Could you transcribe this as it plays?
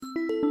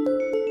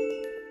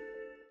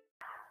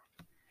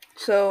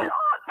So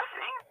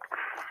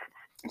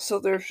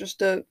there's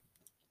just a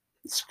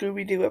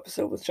Scooby-Doo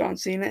episode with John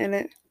Cena in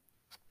it.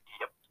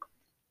 Yep.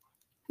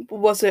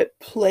 Was it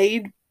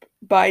played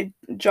by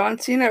John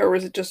Cena, or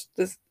was it just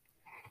this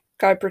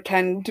guy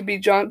pretending to be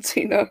John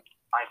Cena?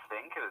 I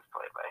think it was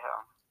played by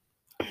him.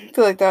 I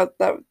feel like that's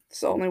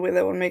the only way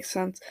that would make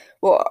sense.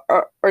 Well,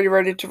 are you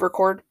ready to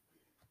record?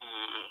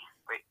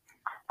 Wait,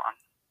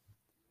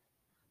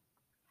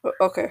 hold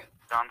on. Okay.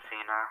 John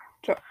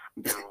Cena.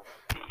 Scooby-Doo.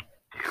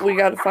 We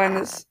gotta find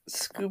this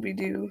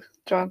Scooby-Doo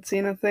John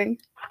Cena thing.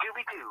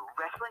 Scooby-Doo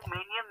Wrestling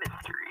Mania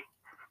Mystery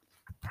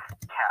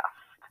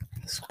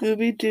Cast.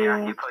 Scooby-Doo.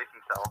 Yeah, he plays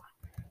himself.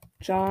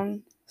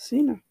 John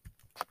Cena.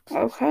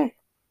 Okay. Wait,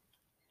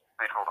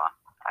 hold on.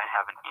 I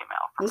have an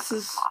email from This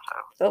is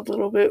Tomato. a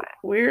little bit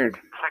weird.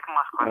 Second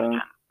last question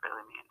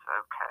really means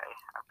okay.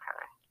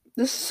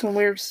 This is some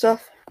weird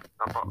stuff.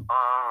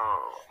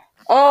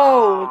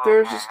 Oh,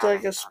 there's just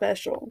like a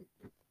special.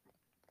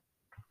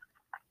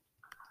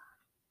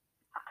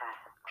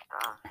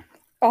 Okay.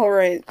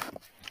 Alright.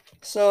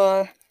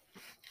 So,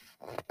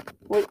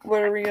 what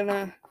are we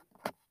gonna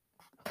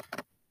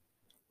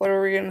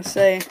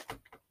say? Hey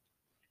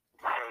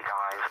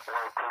guys,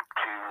 welcome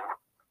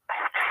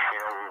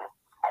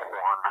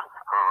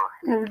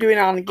to We're doing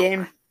it on the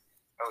game.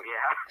 Oh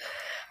yeah.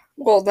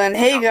 Well then,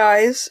 hey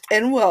guys,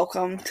 and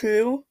welcome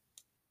to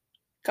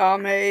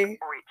Game. Wait,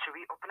 should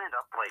we open it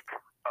up like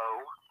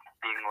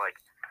being like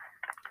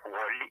 1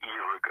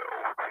 year ago?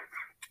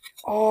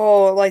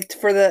 Oh, like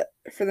for the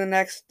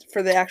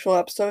actual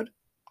episode?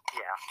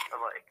 Yeah,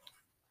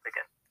 like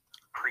a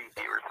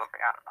preview or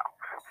something. I don't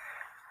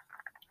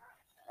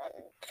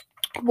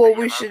know. Well, yeah,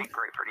 we that should would be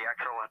great for the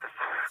actual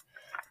episode.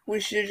 We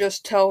should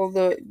just tell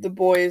the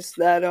boys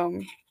that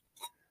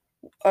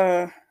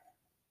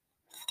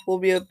we'll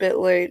be a bit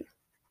late.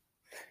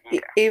 Yeah.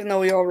 Even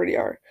though we already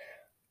are.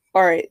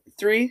 Alright,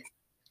 3,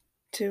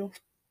 2,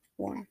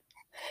 1.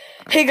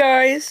 Hey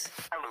guys!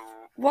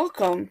 Hello.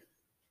 Welcome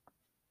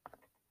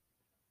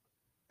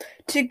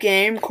to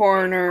Game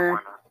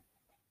Corner.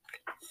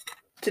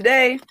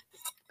 Today,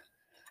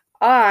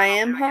 I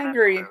am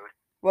hungry.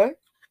 What?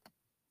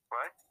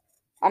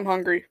 I'm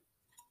hungry.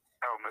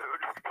 Oh,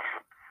 mood?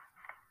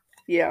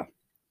 Yeah.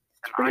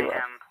 And I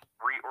am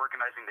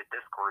reorganizing the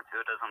Discord so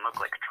it doesn't look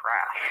like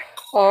trash.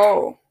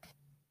 Oh.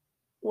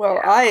 Well,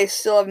 yeah. I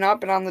still have not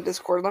been on the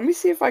Discord. Let me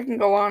see if I can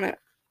go on it.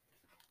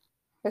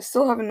 I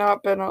still have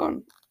not been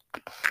on.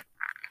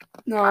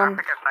 No. I don't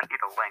think I sent you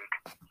the link.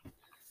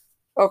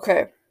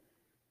 Okay.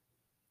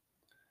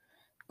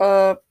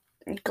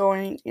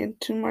 Going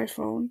into my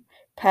phone.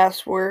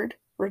 Password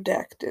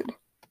redacted.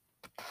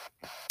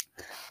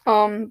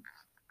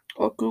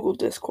 Google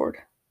Discord.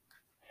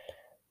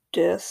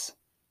 Discord.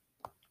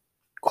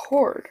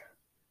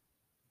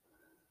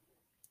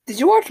 Did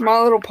you watch My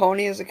Little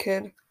Pony as a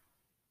kid?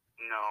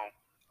 No.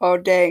 Oh,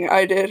 dang,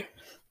 I did. Nice.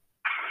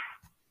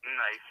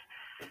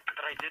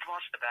 But I did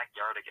watch The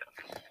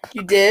Backyardigans.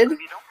 You did? You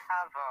don't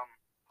have,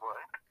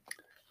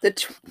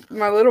 what?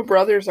 My little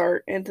brothers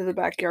are into The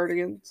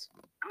Backyardigans.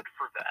 Good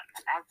for them,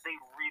 as they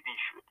really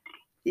should be.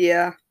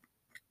 Yeah.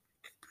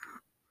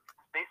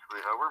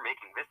 Basically, though, we're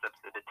making this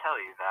episode to tell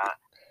you that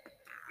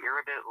you're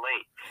a bit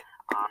late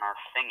on our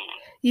thingy.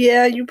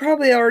 Yeah, you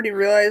probably already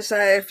realized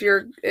that if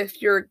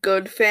you're a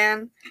good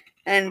fan,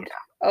 and put it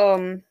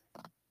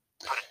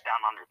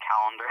down on your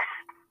calendar.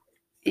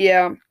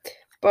 Yeah,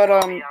 but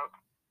It'll be out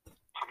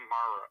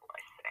tomorrow,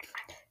 I think.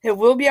 It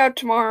will be out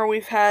tomorrow.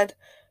 We've had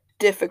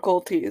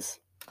difficulties.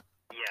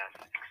 Yes,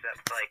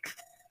 except like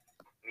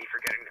me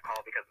forgetting to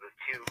call because it was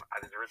 2. I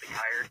was really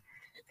tired,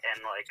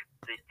 and like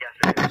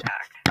yesterday was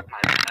packed. My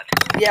bad.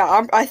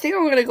 Yeah, I think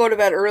I'm gonna go to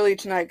bed early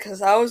tonight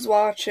because I was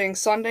watching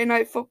Sunday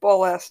Night Football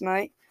last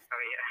night. Oh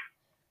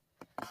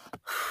yeah.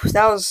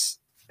 That was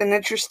an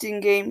interesting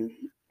game.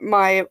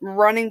 My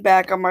running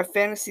back on my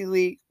fantasy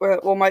league,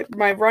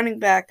 my running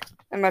back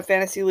in my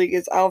fantasy league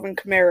is Alvin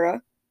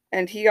Kamara,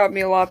 and he got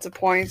me lots of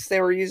points. They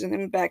were using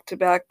him back to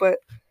back, but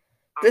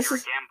this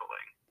is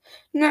gambling.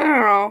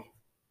 No.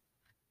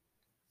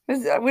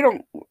 We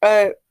don't.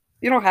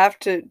 You don't have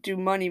to do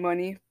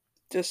money.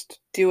 Just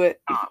do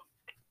it.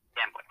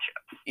 Gambling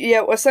chips.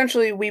 Yeah,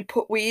 essentially, we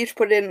each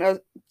put in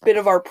a bit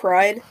of our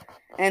pride,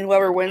 and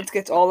whoever wins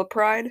gets all the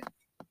pride.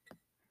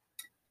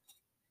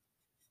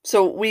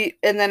 So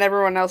and then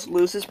everyone else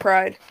loses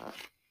pride. Okay,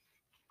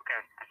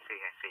 I see.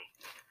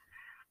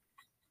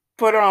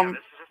 But yeah, this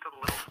is just a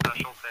little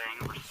special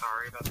thing. We're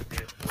sorry about the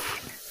day of the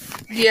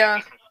week. Yeah.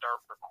 We can start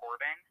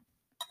recording.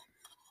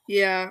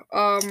 Yeah.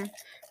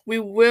 We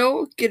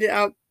will get it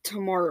out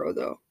tomorrow,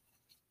 though.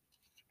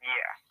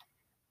 Yeah.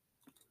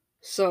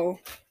 So,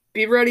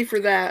 be ready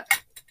for that.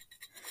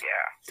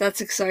 Yeah.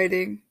 That's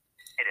exciting.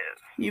 It is.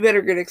 You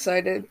better get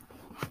excited.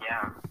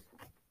 Yeah.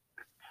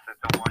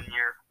 It's a 1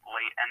 year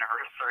late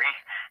anniversary.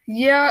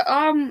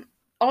 Yeah,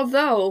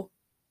 although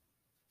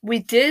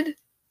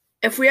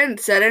if we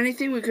hadn't said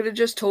anything, we could have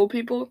just told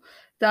people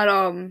that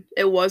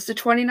it was the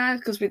 29th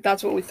because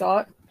that's what we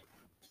thought.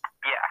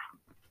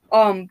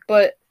 Yeah.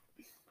 But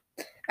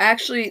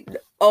Actually,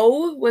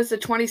 O was the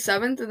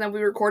 27th, and then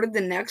we recorded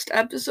the next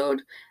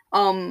episode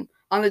on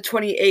the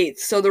 28th.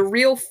 So the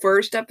real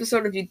first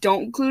episode, if you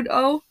don't include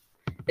O,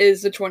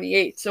 is the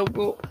 28th. So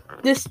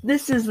this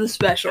is the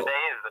special. Today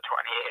is the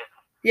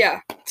 28th.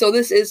 Yeah, so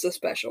this is the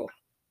special.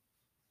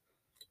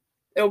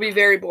 It'll be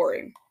very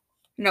boring.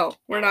 No,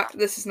 we're not.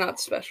 This is not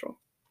special.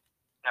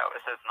 No,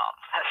 this is not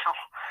special.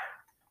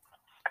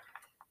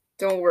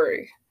 Don't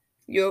worry.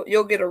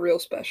 You'll get a real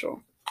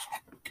special.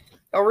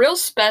 A real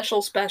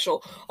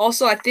special.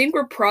 Also, I think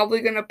we're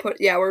probably gonna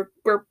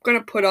we're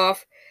gonna put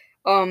off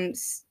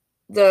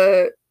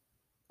the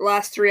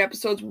last 3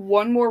 episodes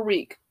one more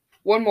week.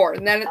 One more.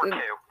 And then Or 2.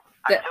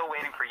 I'm still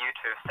waiting for you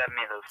to send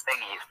me those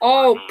thingies.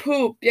 Oh,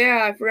 poop.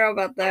 Yeah, I forgot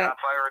about that. Yeah,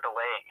 that's why we're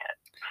delaying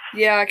it.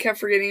 Yeah, I kept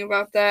forgetting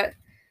about that.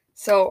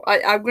 So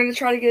I'm gonna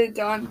try to get it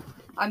done.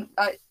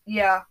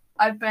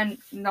 I've been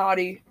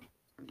naughty.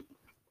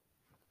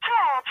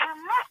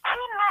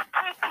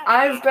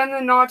 I've been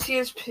the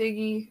naughtiest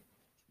piggy.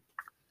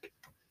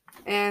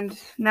 And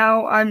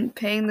now I'm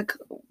paying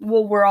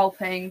we're all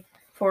paying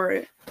for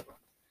it.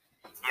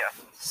 Yeah.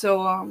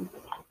 So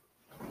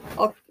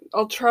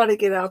I'll try to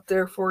get out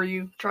there for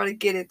you. Try to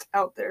get it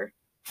out there.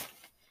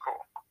 Cool.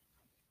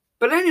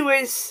 But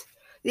anyways,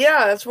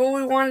 yeah, that's what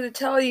we wanted to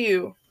tell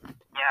you.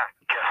 Yeah,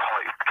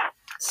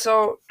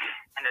 So.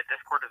 And the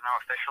Discord is now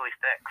officially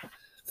fixed.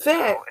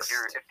 Fixed.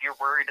 So if you're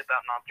worried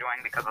about not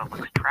joining because it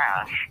looks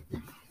trash,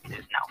 it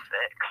is now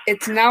fixed.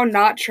 It's now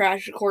not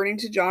trash, according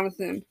to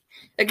Jonathan.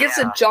 It gets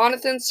a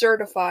Jonathan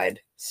certified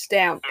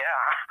stamp. Yeah.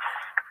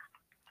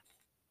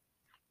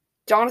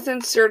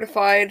 Jonathan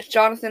certified.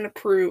 Jonathan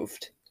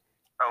approved.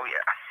 Oh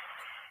yeah.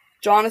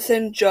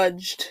 Jonathan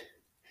judged.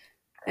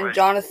 And Right.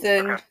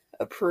 Jonathan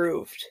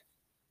approved.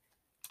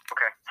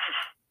 Okay.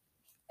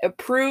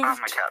 Approved Oh,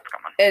 my cat's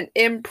coming. and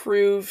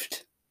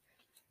improved.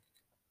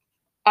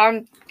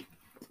 I'm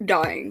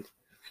dying.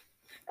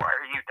 Why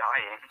are you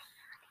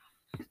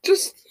dying?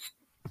 Just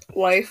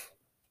life.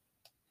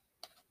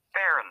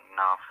 Fair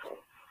enough.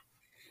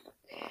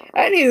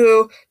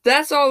 Anywho,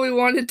 that's all we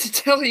wanted to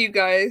tell you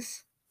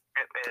guys.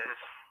 It is.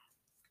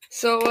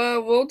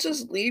 So, we'll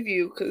just leave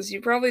you, because you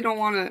probably don't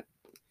want to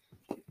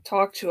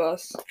talk to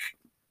us.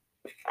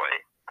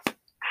 Wait.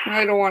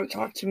 I don't want to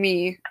talk to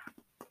me.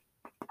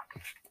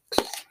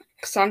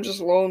 Because I'm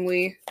just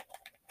lonely.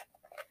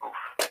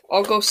 Oof.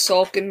 I'll go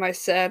sulk in my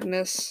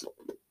sadness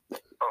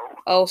Oh.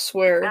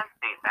 elsewhere. Don't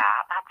do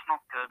that. That's not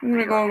good. I'm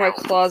gonna go in my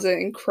closet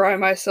and cry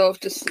myself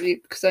to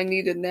sleep because I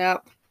need a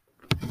nap.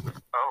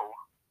 Oh.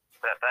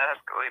 That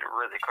escalated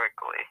really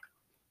quickly.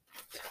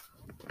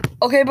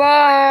 Okay,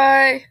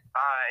 bye!